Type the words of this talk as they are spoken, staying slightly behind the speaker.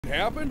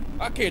happen.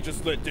 I can't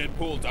just let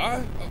Deadpool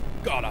die. Oh,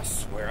 God, I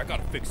swear, I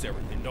gotta fix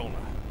everything, don't I?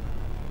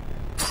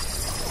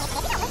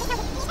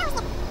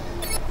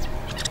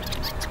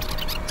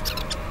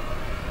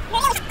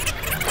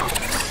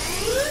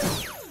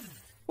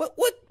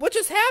 What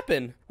just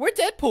happened? Where'd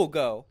Deadpool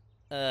go?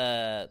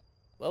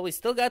 Well, we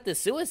still got the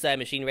suicide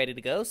machine ready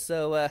to go,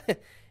 so,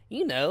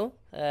 you know,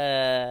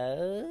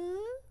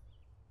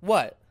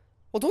 What?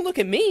 Well, don't look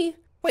at me.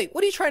 Wait,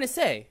 what are you trying to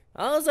say?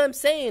 all I'm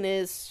saying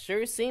is,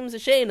 sure seems a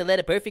shame to let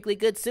a perfectly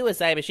good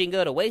suicide machine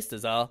go to waste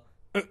is all.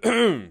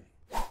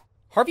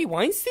 Harvey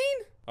Weinstein?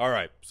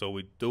 Alright, so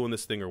we doing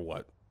this thing or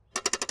what?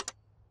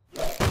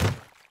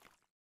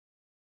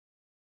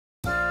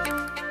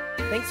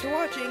 Thanks for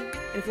watching.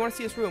 And if you want to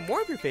see us ruin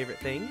more of your favorite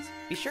things,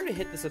 be sure to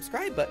hit the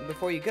subscribe button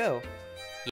before you go.